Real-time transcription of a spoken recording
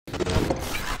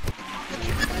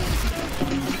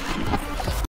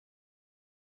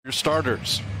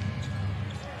starters.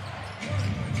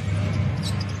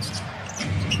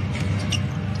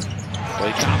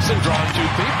 Klay Thompson drawing two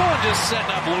people and just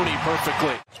setting up Looney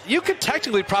perfectly. You could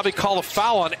technically probably call a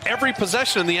foul on every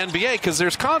possession in the NBA because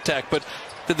there's contact, but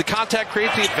did the contact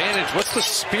create the advantage? What's the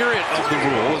spirit of the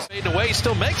rule? Is fading away, he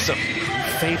still makes them. He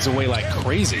fades away like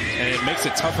crazy, and it makes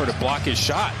it tougher to block his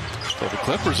shot. So the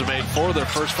Clippers have made 4 of their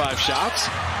first 5 shots.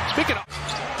 Speaking of...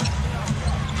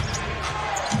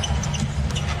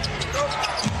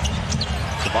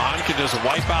 Devon can just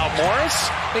wipe out Morris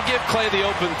and give Klay the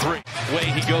open 3. Way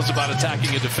he goes about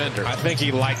attacking a defender. I think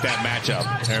he liked that matchup.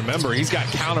 And remember, he's got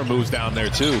counter moves down there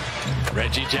too.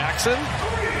 Reggie Jackson.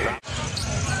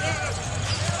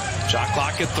 Shot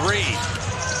clock at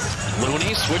 3.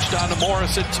 Looney switched on to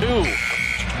Morris at 2.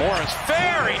 Morris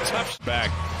very tough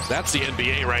back. That's the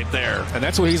NBA right there. And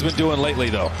that's what he's been doing lately,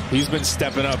 though. He's been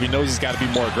stepping up. He knows he's got to be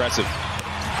more aggressive.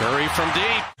 Curry from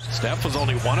deep. Steph was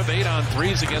only 1 of 8 on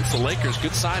threes against the Lakers.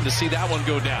 Good sign to see that one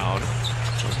go down.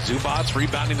 Zubats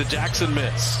rebounding the Jackson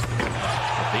miss.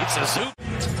 Beats a Zub.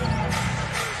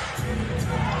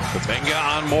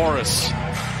 Kuminga on Morris.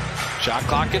 Shot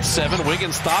clock at 7.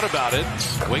 Wiggins thought about it.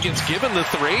 Wiggins given the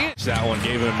 3. That one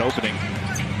gave him an opening.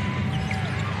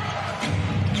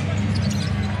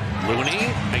 Looney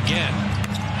again.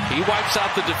 He wipes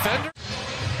out the defender.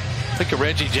 Think of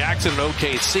Reggie Jackson in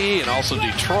OKC and also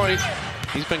Detroit.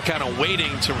 He's been kind of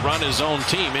waiting to run his own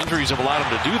team. Injuries have allowed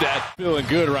him to do that. Feeling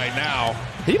good right now.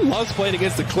 He loves playing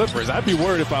against the Clippers. I'd be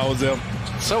worried if I was him.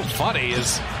 So funny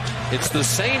is it's the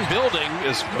same building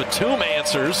as Batum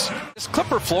answers. This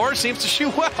Clipper floor seems to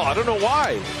shoot well. I don't know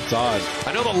why. It's odd.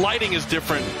 I know the lighting is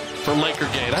different for Laker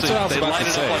games. That's what I was about to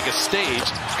say. They light it up like a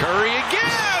stage. Curry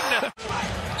again!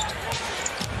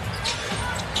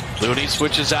 Looney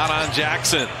switches out on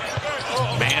Jackson.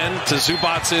 Man to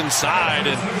Zubats inside,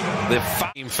 and the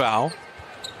foul.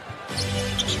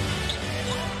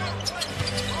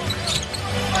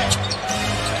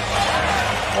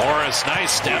 Morris,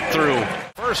 nice step through.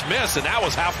 First miss, and that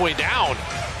was halfway down.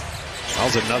 That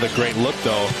was another great look,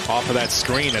 though, off of that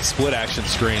screen, that split action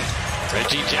screen.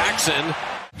 Reggie Jackson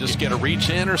just get a reach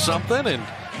in or something and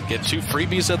get 2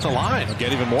 freebies at the line. He'll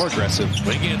get even more aggressive.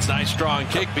 Wiggins, nice strong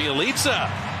kick. Bielitsa.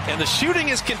 And the shooting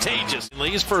is contagious.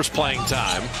 Lee's first playing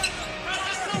time.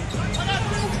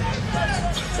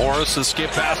 Morris has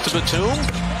skipped past to Batum.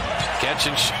 Catch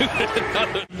and shoot.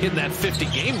 Hitting that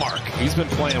 50-game mark. He's been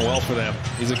playing well for them.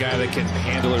 He's a guy that can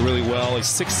handle it really well. He's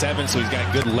 6'7", so he's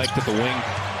got good length at the wing.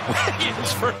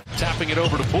 Wiggins for tapping it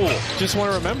over to Poole. Just want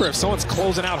to remember, if someone's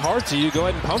closing out hard to you, go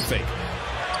ahead and pump fake.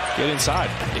 Get inside.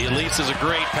 The Elites is a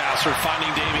great passer, finding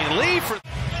Damian Lee for...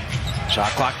 Shot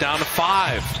clock down to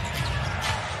 5.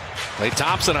 Klay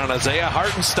Thompson on Isaiah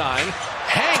Hartenstein,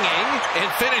 hanging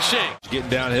and finishing. Getting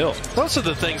downhill. Those are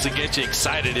the things that get you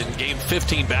excited in game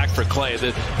 15 back for Klay.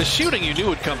 The shooting you knew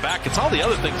would come back. It's all the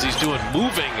other things he's doing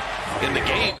moving in the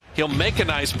game. He'll make a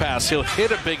nice pass. He'll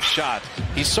hit a big shot.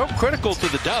 He's so critical to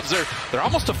the Dubs. They're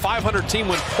almost a 500 team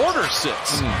when Porter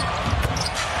sits.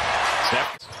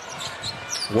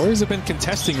 Warriors have been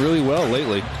contesting really well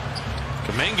lately.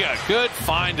 Kuminga, good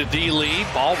find to D-Lee.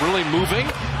 Ball really moving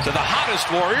to the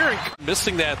hottest Warrior and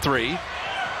missing that 3.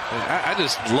 I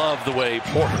just love the way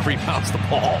Porter rebounds the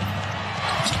ball.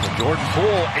 And Jordan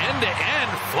Poole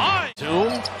end-to-end flying.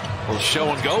 Batum will show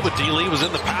and go, but D-Lee was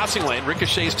in the passing lane.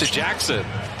 Ricochets to Jackson.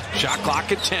 Shot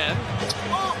clock at 10.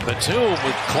 Batum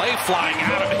with Klay flying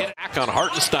out of it. Back on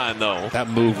Hartenstein, though. That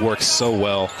move works so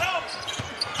well.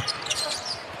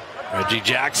 Reggie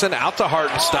Jackson out to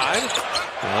Hartenstein.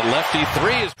 Lefty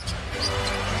 3 is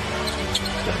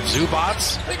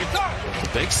Zubats. The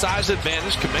big size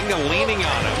advantage. Kuminga leaning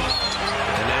on him.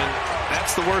 And then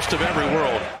that's the worst of every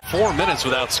world. 4 minutes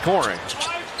without scoring.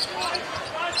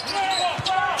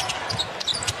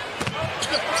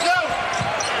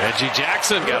 Reggie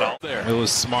Jackson got all there. It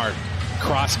was smart.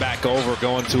 Cross back over,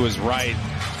 going to his right.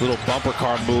 Little bumper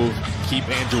car move. Keep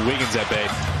Andrew Wiggins at bay.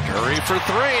 Curry for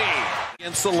 3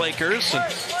 against the Lakers. And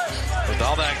with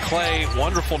all that Klay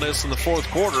wonderfulness in the fourth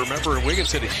quarter, remember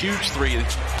Wiggins hit a huge 3 in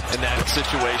that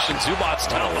situation. Zubats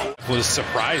down. Was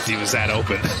surprised he was that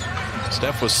open.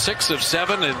 Steph was 6 of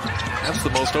 7, and that's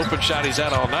the most open shot he's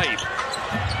had all night.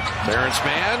 Terrence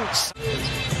Mann.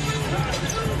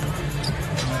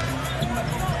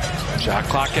 Shot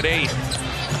clock at 8.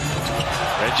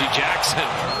 Reggie Jackson,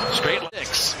 straight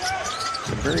 6.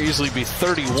 Can very easily be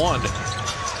 31.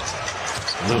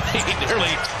 Looney nearly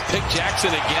picked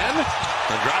Jackson again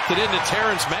and dropped it into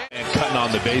Terrence Mann. And cutting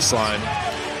on the baseline.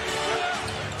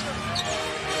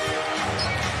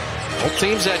 Both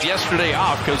teams had yesterday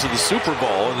off because of the Super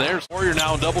Bowl, and there's Warrior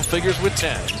now in double figures with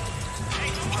 10.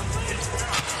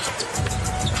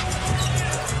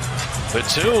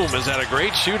 Batum has had a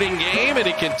great shooting game, and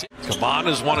he continues. Kaman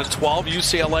is one of 12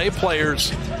 UCLA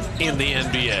players in the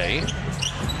NBA.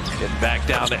 Getting back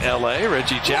down to LA,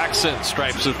 Reggie Jackson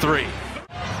stripes a three.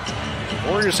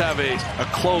 Warriors have a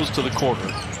close to the quarter.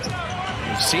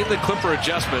 We've seen the Clipper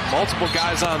adjustment. Multiple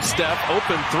guys on Steph.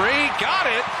 Open three. Got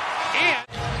it. And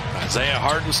Isaiah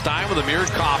Hartenstein with a mirrored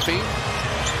coffee.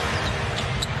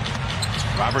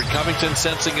 Robert Covington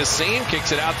sensing a seam.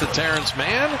 Kicks it out to Terrence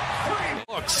Mann.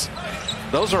 Looks.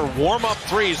 Those are warm-up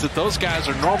threes that those guys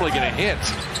are normally going to hit.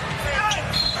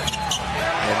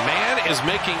 And Mann is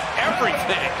making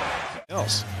everything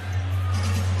else.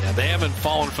 Yeah, they haven't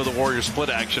fallen for the Warriors split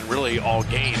action really all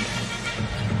game.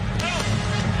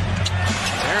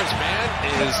 Terrence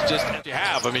Mann is just what you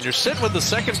have. I mean, you're sitting with the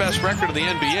second best record of the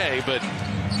NBA, but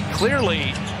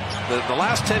clearly the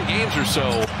last 10 games or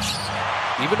so,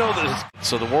 even though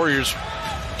so the Warriors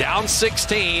down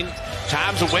 16,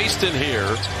 time's a wasting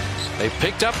here. They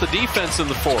picked up the defense in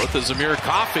the fourth as Amir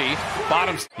Coffey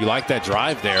bottoms. You like that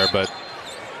drive there, but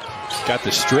got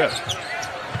the strip.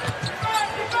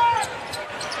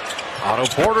 Otto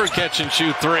Porter catch and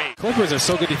shoot three. Clippers are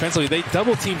so good defensively. They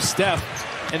double team Steph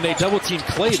and they double team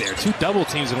Clay there. Two double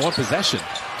teams in one possession.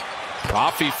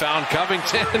 Coffey found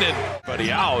Covington and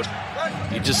buddy out.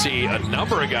 You just see a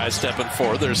number of guys stepping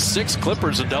forward. There's 6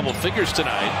 Clippers in double figures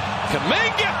tonight.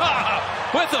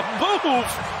 Kuminga with a move.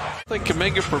 I think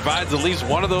Kuminga provides at least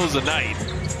one of those a night.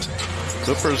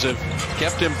 Clippers have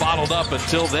kept him bottled up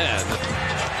until then.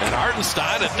 And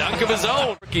Hartenstein, a dunk of his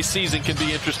own. Rookie season can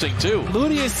be interesting, too.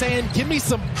 Moody is saying, give me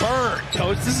some burn,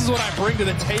 coach. This is what I bring to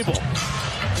the table.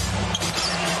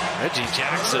 Reggie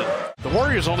Jackson. The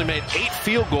Warriors only made 8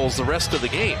 field goals the rest of the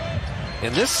game.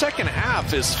 And this second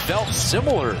half has felt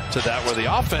similar to that, where the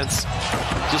offense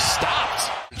just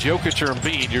stopped. Jokic or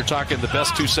Embiid, you're talking the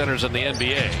best 2 centers in the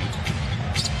NBA.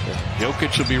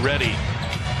 Jokic will be ready.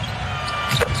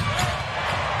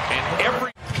 And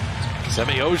every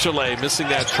Semi Ojeleye missing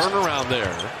that turnaround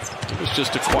there. It was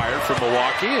just acquired from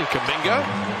Milwaukee, and Kuminga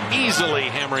easily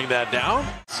hammering that down.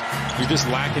 You're just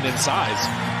lacking in size.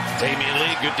 Damian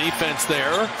Lee, good defense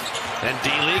there. And D.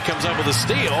 Lee comes up with a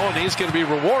steal, and he's going to be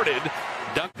rewarded.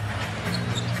 Dunk.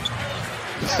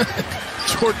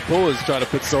 Jordan Poole is trying to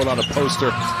put someone on a poster.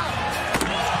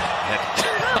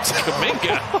 That's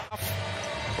Kuminga.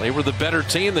 They were the better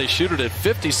team. They shoot it at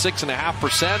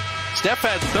 56.5%. Steph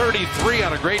had 33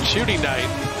 on a great shooting night.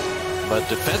 But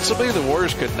defensively, the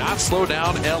Warriors could not slow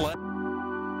down LA.